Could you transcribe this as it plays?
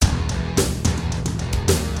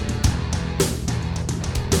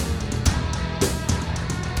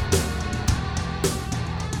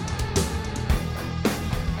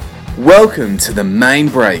Welcome to the Main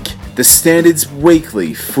Break, the Standards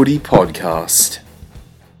Weekly Footy Podcast.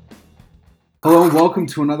 Hello and welcome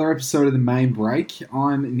to another episode of the Main Break.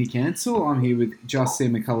 I'm Nick Ansell. I'm here with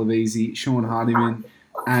Justine, McCullagh-Beasy, Sean Hardeman,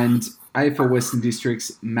 and AFL Western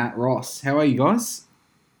District's Matt Ross. How are you guys?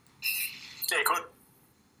 Yeah, good.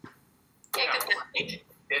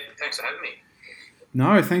 Yeah, thanks for having me.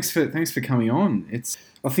 No, thanks for coming on.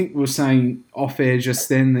 I think we were saying off air just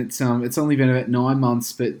then that it's only been about 9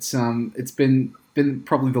 months, but it's been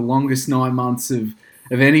probably the longest 9 months of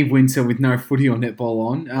any winter with no footy or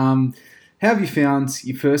netball on. How have you found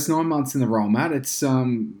your first 9 months in the role, Matt? It's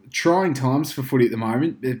trying times for footy at the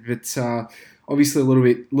moment, but obviously a little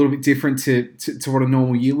bit different to what a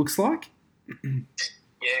normal year looks like.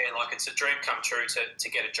 Yeah, like it's a dream come true to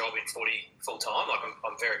get a job in footy full time. Like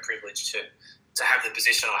I'm very privileged to have the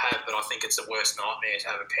position I have, but I think it's the worst nightmare to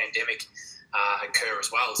have a pandemic occur as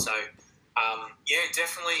well. So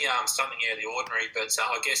definitely something out of the ordinary. But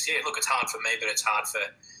I guess look, it's hard for me, but it's hard for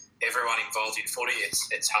everyone involved in footy.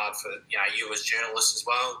 It's hard for you as journalists as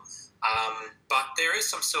well. But there is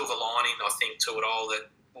some silver lining, I think, to it all that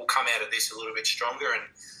will come out of this a little bit stronger, and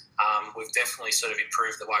we've definitely sort of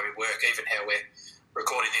improved the way we work, even how we're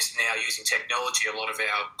recording this now using technology. A lot of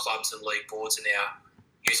our clubs and league boards are now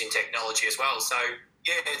using technology as well. So,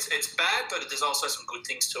 yeah, it's bad, but there's also some good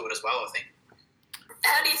things to it as well, I think.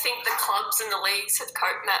 How do you think the clubs and the leagues have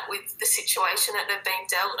coped, Matt, with the situation that they've been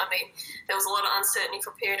dealt? I mean, there was a lot of uncertainty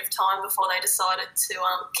for a period of time before they decided to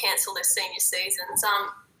cancel their senior seasons.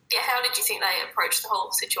 How did you think they approached the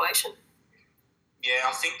whole situation? Yeah,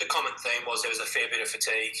 I think the common theme was there was a fair bit of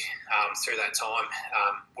fatigue through that time.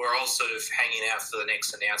 We're all sort of hanging out for the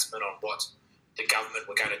next announcement on what the government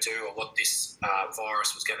were going to do or what this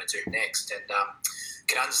virus was going to do next, and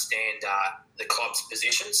can understand the club's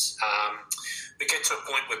positions. We get to a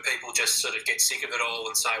point where people just sort of get sick of it all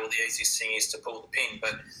and say, well, the easiest thing is to pull the pin.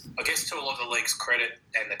 But I guess to a lot of the league's credit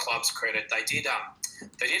and the club's credit, they did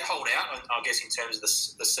hold out, I guess, in terms of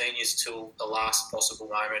the seniors till the last possible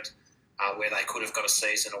moment where they could have got a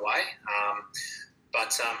season away.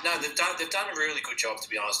 No, they've done a really good job, to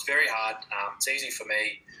be honest. Very hard. It's easy for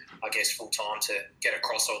me, I guess, full time to get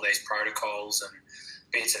across all these protocols and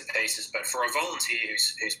bits and pieces. But for a volunteer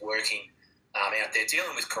who's working out there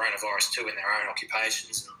dealing with coronavirus too in their own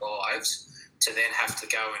occupations and lives, to then have to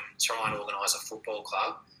go and try and organise a football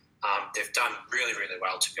club, they've done really, really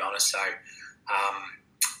well, to be honest. So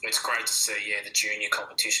it's great to see, the junior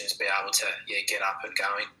competitions be able to get up and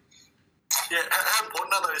going. Yeah, how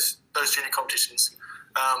important are those junior competitions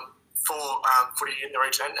for footy in the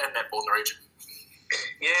region and netball in the region?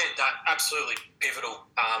 Yeah, absolutely pivotal.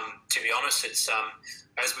 To be honest, it's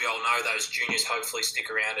as we all know, those juniors hopefully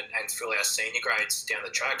stick around and fill our senior grades down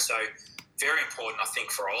the track. So very important, I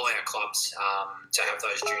think, for all our clubs to have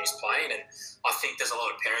those juniors playing. And I think there's a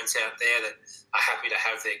lot of parents out there that are happy to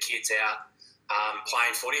have their kids out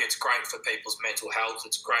playing footy. It's great for people's mental health.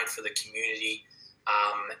 It's great for the community.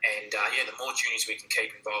 The more juniors we can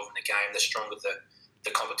keep involved in the game, the stronger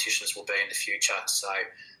the competitions will be in the future. So,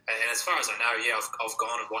 and as far as I know, I've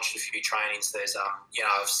gone and watched a few trainings. There's,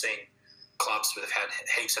 I've seen clubs that have had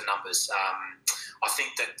heaps of numbers. I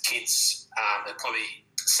think that kids are probably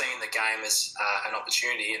seeing the game as an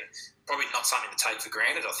opportunity and probably not something to take for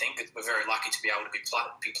granted. I think we're very lucky to be able to be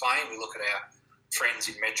playing. We look at our friends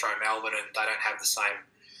in Metro Melbourne and they don't have the same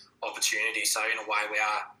opportunity. So in a way, we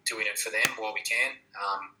are doing it for them while we can.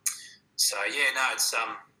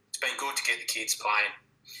 It's been good to get the kids playing.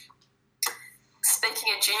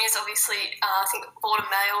 Speaking of juniors, obviously, I think Board of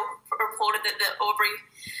Mail reported that the Albury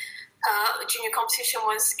junior competition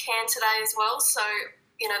was canned today as well. So,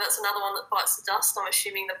 that's another one that bites the dust. I'm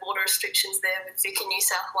assuming the border restrictions there with Vic in New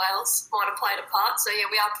South Wales might have played a part. So,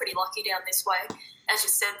 we are pretty lucky down this way, as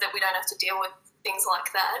you said, that we don't have to deal with things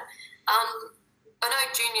like that. I know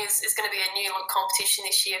juniors is going to be a new competition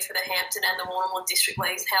this year for the Hampton and the Warrnambool District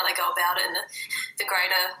Leagues, how they go about it, and the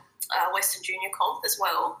greater Western Junior Comp as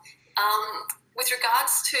well. With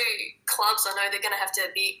regards to clubs, I know they're going to have to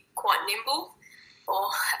be quite nimble or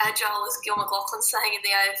agile, as Gil McLaughlin's saying in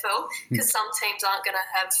the AFL, because some clubs aren't going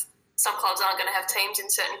to have teams in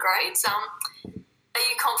certain grades. Are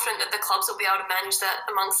you confident that the clubs will be able to manage that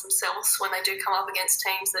amongst themselves when they do come up against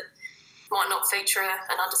teams that might not feature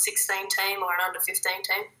an under-16 team or an under-15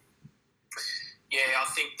 team? Yeah, I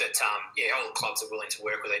think that all the clubs are willing to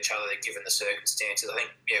work with each other given the circumstances. I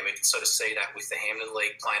think we can sort of see that with the Hampton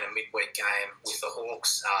League playing a midweek game with the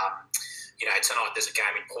Hawks. Tonight there's a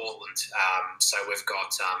game in Portland, so we've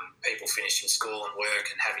got people finishing school and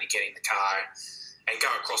work and having to get in the car and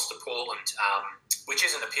go across to Portland, which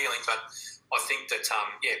isn't appealing, but I think that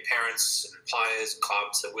parents and players and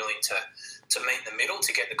clubs are willing to meet in the middle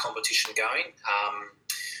to get the competition going.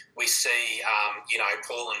 We see,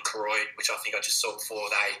 Paul and Koroyd, which I think I just saw before,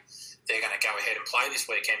 they're going to go ahead and play this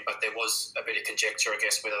weekend, but there was a bit of conjecture, I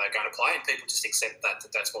guess, whether they're going to play, and people just accept that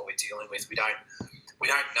that's what we're dealing with. We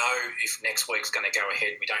don't know if next week's going to go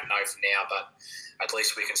ahead. We don't know for now, but at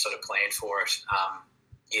least we can sort of plan for it.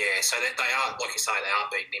 So that they are, like you say, they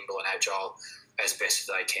are being nimble and agile as best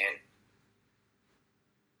as they can.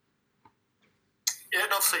 Yeah,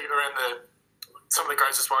 and obviously around some of the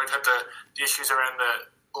grades as well, you've had the issues around the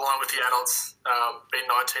line with the adults being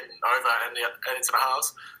 19 over and the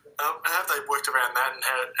 18.5s. How have they worked around that, and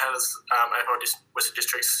how does AFL Western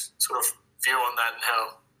District's sort of view on that, and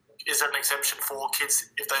how is that an exemption for kids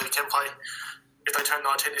if they can play if they turn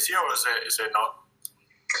 19 this year, or is there not?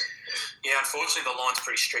 Yeah, unfortunately the line's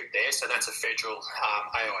pretty strict there, so that's a federal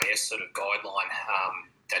AIS sort of guideline.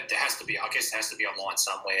 That there has to be, I guess, there has to be a line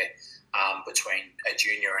somewhere between a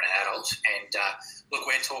junior and an adult. And look,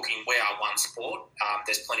 we are one sport.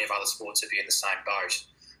 There's plenty of other sports that be in the same boat.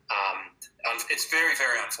 It's very,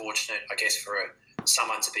 very unfortunate, I guess, for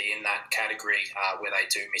someone to be in that category where they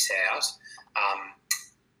do miss out.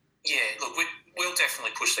 Look, we'll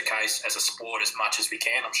definitely push the case as a sport as much as we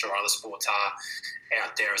can. I'm sure other sports are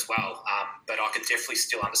out there as well. But I can definitely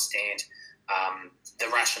still understand the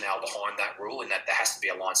rationale behind that rule, and that there has to be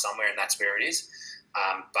a line somewhere, and that's where it is.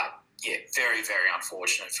 Very, very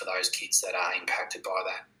unfortunate for those kids that are impacted by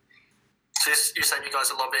that. So you're saying you guys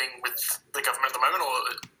are lobbying with the government at the moment,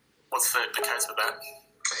 or what's the case with that?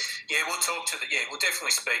 Yeah, we'll talk to we'll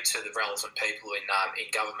definitely speak to the relevant people in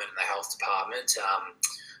government and the health department.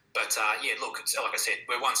 Look, like I said,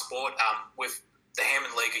 we're one sport. With the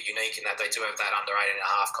Hardeman League are unique in that they do have that under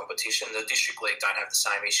 18.5 competition. The District League don't have the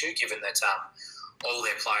same issue, given that all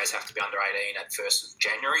their players have to be under 18 at 1st of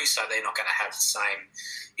January, so they're not going to have the same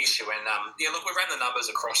issue. And look, we ran the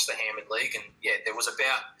numbers across the Hardeman League, and there was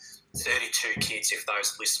about 32 kids, if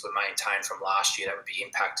those lists were maintained from last year, that would be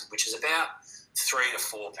impacted, which is about 3 to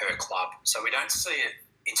 4 per club. So we don't see it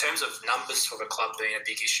in terms of numbers for the club being a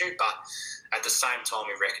big issue, but at the same time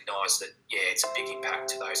we recognise that it's a big impact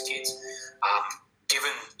to those kids.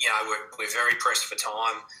 Given we're very pressed for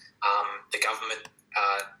time, the government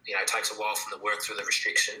takes a while for them to work through the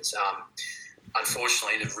restrictions.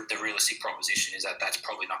 Unfortunately, the realistic proposition is that that's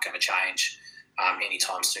probably not going to change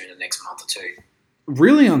anytime soon in the next month or two.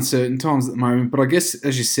 Really uncertain times at the moment, but I guess,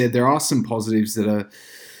 as you said, there are some positives that are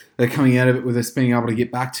coming out of it, with us being able to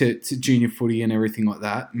get back to junior footy and everything like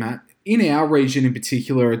that, Matt. In our region in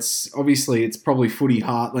particular, it's probably footy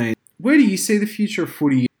heartland. Where do you see the future of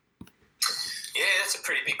footy? Yeah, that's a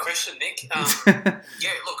pretty big question, Nick.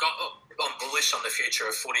 Look, I'm bullish on the future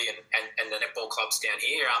of footy and the netball clubs down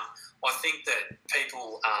here. I think that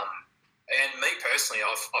people, and me personally,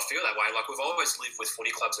 I feel that way. Like, we've always lived with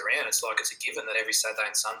footy clubs around. It's like it's a given that every Saturday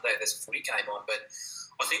and Sunday there's a footy game on. But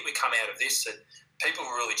I think we come out of this that people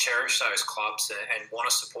really cherish those clubs and want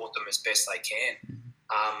to support them as best they can.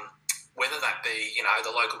 Whether that be,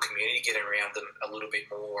 the local community getting around them a little bit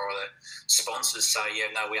more, or the sponsors say,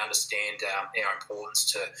 we understand our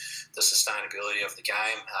importance to the sustainability of the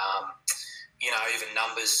game. Even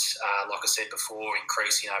numbers, like I said before,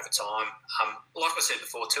 increasing over time. Like I said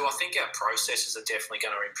before too, I think our processes are definitely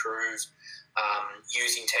going to improve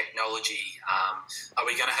using technology. Are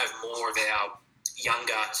we going to have more of our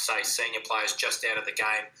younger, say, senior players just out of the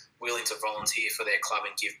game willing to volunteer for their club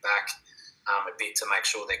and give back a bit to make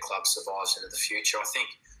sure their club survives into the future? I think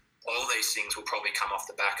all these things will probably come off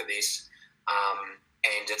the back of this,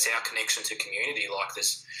 and it's our connection to community. Like,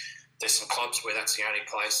 there's some clubs where that's the only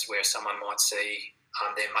place where someone might see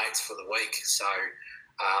their mates for the week. So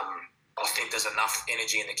I think there's enough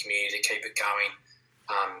energy in the community to keep it going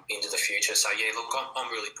into the future. So look, I'm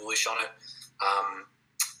really bullish on it.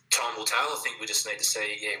 Time will tell. I think we just need to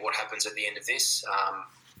see what happens at the end of this.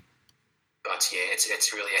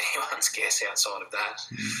 It's really anyone's guess outside of that.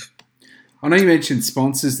 I know you mentioned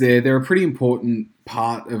sponsors there. They're a pretty important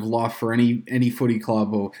part of life for any footy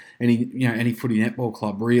club, or any footy netball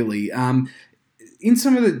club, really. In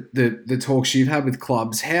some of the talks you've had with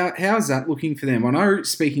clubs, how is that looking for them? I know,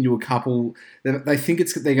 speaking to a couple, they think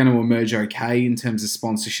they're going to emerge okay in terms of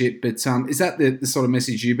sponsorship, but is that the sort of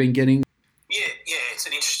message you've been getting? Yeah, it's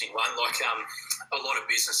an interesting one. Like, a lot of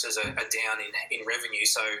businesses are down in revenue,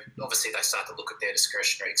 so obviously they start to look at their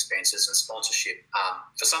discretionary expenses, and sponsorship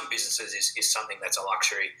for some businesses is something that's a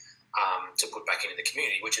luxury to put back into the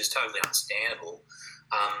community, which is totally understandable.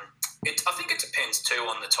 I think it depends too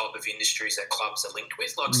on the type of industries that clubs are linked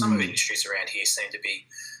with. Like, some of the industries around here seem to be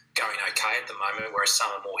going okay at the moment, whereas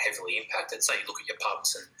some are more heavily impacted. So you look at your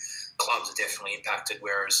pubs and clubs are definitely impacted,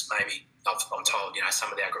 whereas maybe I'm told, some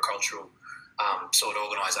of the agricultural sort of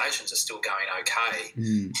organisations are still going okay.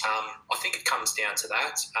 I think it comes down to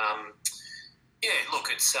that. Look,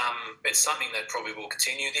 it's something that probably will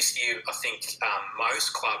continue this year. I think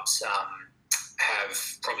most clubs have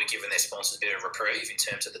probably given their sponsors a bit of reprieve in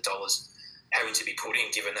terms of the dollars having to be put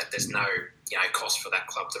in, given that there's no cost for that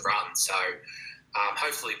club to run. So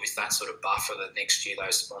hopefully with that sort of buffer, that next year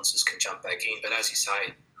those sponsors can jump back in. But as you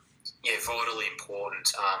say, vitally important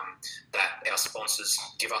that our sponsors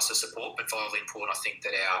give us the support, but vitally important, I think,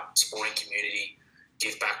 that our sporting community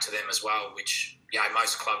give back to them as well, which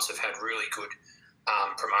most clubs have had really good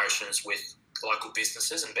promotions with local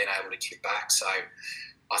businesses and been able to give back. So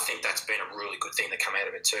I think that's been a really good thing to come out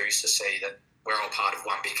of it too, is to see that we're all part of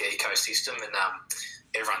one big ecosystem and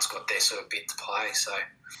everyone's got their sort of bit to play. So,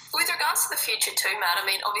 with regards to the future too, Matt, I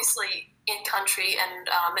mean, obviously in country and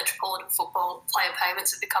metropolitan football, player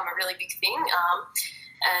payments have become a really big thing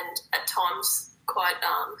and at times quite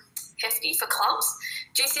hefty for clubs.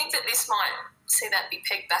 Do you think that this might see that be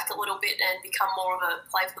pegged back a little bit and become more of a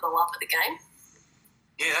play for the love of the game?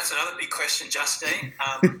 Yeah, that's another big question, Justine.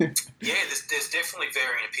 There's definitely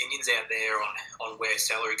varying opinions out there on where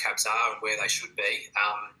salary caps are and where they should be.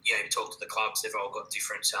 You talk to the clubs; they've all got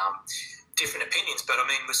different opinions. But I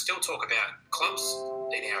mean, we still talk about clubs,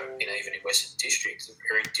 even in Western District,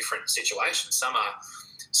 are in different situations. Some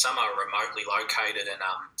are remotely located, and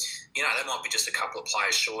they might be just a couple of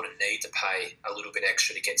players short and need to pay a little bit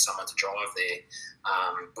extra to get someone to drive there.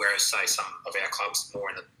 Whereas, say, some of our clubs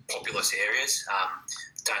more in the populous areas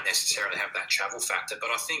don't necessarily have that travel factor.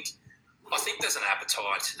 But I think there's an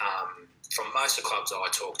appetite from most of the clubs I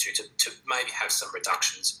talk to maybe have some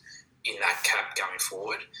reductions in that cap going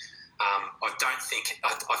forward.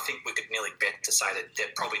 I think we could nearly bet to say that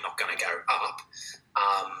they're probably not going to go up.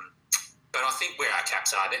 But I think where our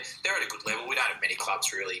caps are, they're at a good level. We don't have many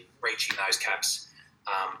clubs really reaching those caps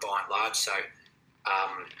by and large. So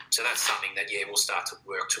that's something that, we'll start to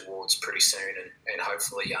work towards pretty soon and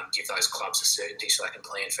hopefully give those clubs a certainty so they can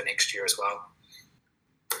plan for next year as well.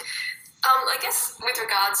 I guess with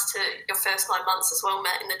regards to your first 9 months as well,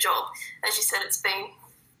 Matt, in the job, as you said, it's been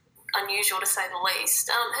unusual to say the least.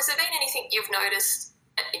 Has there been anything you've noticed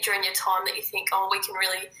during your time that you think, we can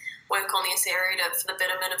really work on this area for the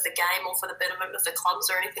betterment of the game or for the betterment of the clubs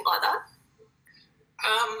or anything like that?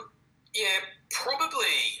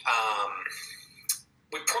 Probably.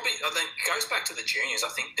 I think it goes back to the juniors. I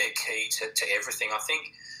think they're key to everything. I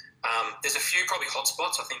think there's a few probably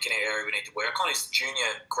hotspots I think in our area we need to work on is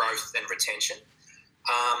junior growth and retention.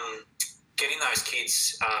 Getting those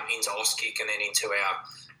kids into Auskick and then into our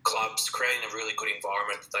clubs, creating a really good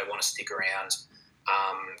environment that they want to stick around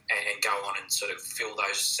and go on and sort of fill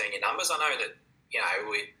those senior numbers. I know that,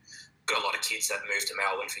 we've got a lot of kids that move to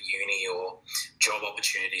Melbourne for uni or job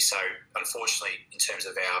opportunities. So unfortunately, in terms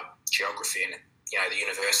of our geography and, the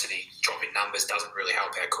university dropping numbers doesn't really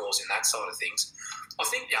help our cause in that side of things. I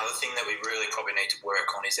think the other thing that we really probably need to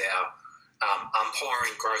work on is our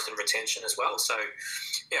umpiring growth and retention as well. So,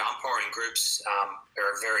 umpiring groups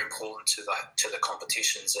are very important to the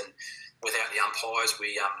competitions, and without the umpires,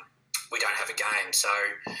 we don't have a game. So,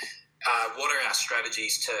 what are our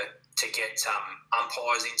strategies to get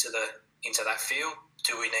umpires into that field?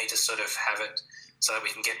 Do we need to sort of have it so that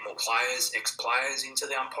we can get more ex-players into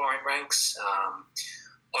the umpiring ranks?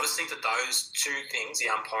 I just think that those two things, the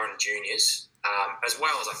umpiring and juniors, as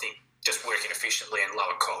well as I think just working efficiently and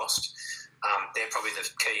lower cost, they're probably the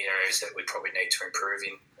key areas that we probably need to improve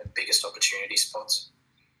in the biggest opportunity spots.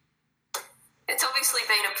 It's obviously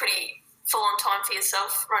been a pretty full-on time for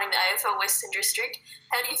yourself running the AFL Western District.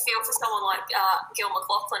 How do you feel for someone like Gil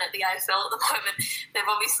McLaughlin at the AFL at the moment? They're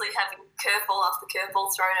obviously having curveball after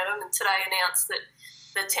curveball thrown at them, and today announced that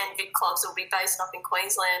the 10 big clubs will be based up in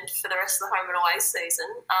Queensland for the rest of the home and away season.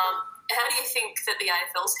 How do you think that the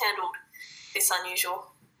AFL's handled this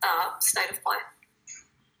unusual state of play?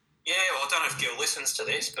 Yeah, well, I don't know if Gil listens to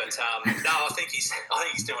this, but no, I think he's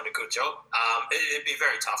doing a good job. It'd be a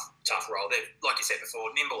very tough role. They're, like you said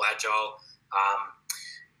before, nimble, agile.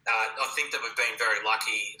 I think that we've been very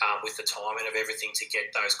lucky with the timing of everything to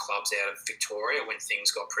get those clubs out of Victoria when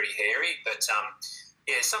things got pretty hairy. But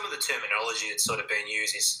some of the terminology that's sort of been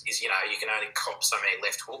used is you can only cop so many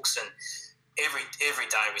left hooks, and every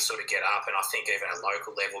day we sort of get up, and I think even at a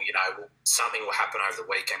local level, something will happen over the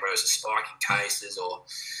weekend where there's a spike in cases, or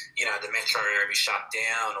the metro area will be shut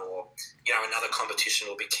down, or another competition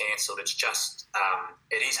will be cancelled. It's just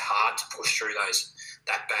it is hard to push through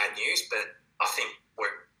that bad news, but I think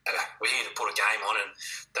we're here to put a game on, and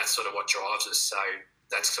that's sort of what drives us. So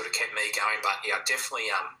that's sort of kept me going. But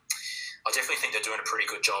definitely I definitely think they're doing a pretty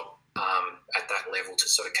good job at that level to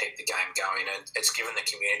sort of keep the game going, and it's given the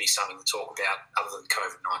community something to talk about other than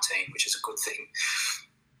COVID-19, which is a good thing.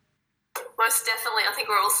 Most definitely. I think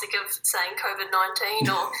we're all sick of saying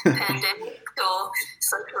COVID-19 or pandemic or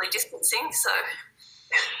socially distancing, so...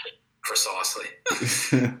 Precisely.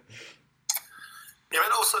 Yeah,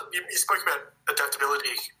 and also you spoke about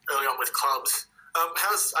adaptability early on with clubs.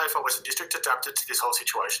 How's AFL Western District adapted to this whole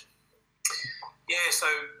situation? Yeah, so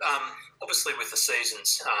obviously with the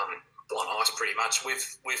seasons on ice pretty much,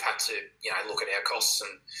 we've had to look at our costs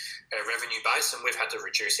and our revenue base, and we've had to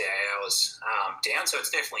reduce our hours down. So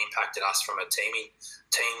it's definitely impacted us from a team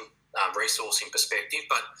resourcing perspective.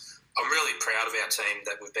 But I'm really proud of our team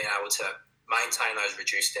that we've been able to maintain those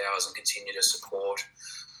reduced hours and continue to support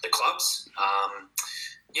the clubs.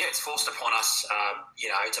 It's forced upon us,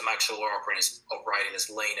 to make sure we're operating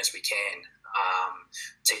as lean as we can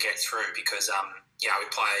to get through, because we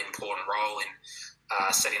play an important role in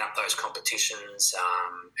setting up those competitions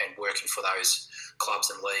and working for those clubs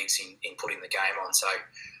and leagues in putting the game on. So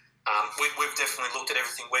we've definitely looked at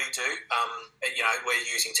everything we do. We're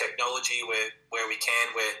using technology where we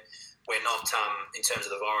can. We're not, in terms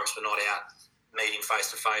of the virus, we're not out meeting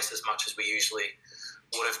face-to-face as much as we usually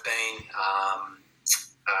would have been.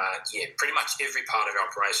 Pretty much every part of our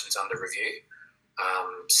operation is under review.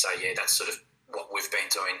 That's sort of what we've been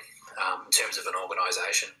doing in terms of an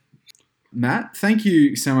organisation. Matt, thank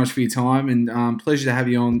you so much for your time, and pleasure to have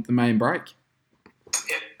you on the main break.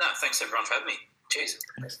 Yeah, no, thanks everyone for having me. Cheers.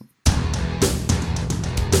 Excellent.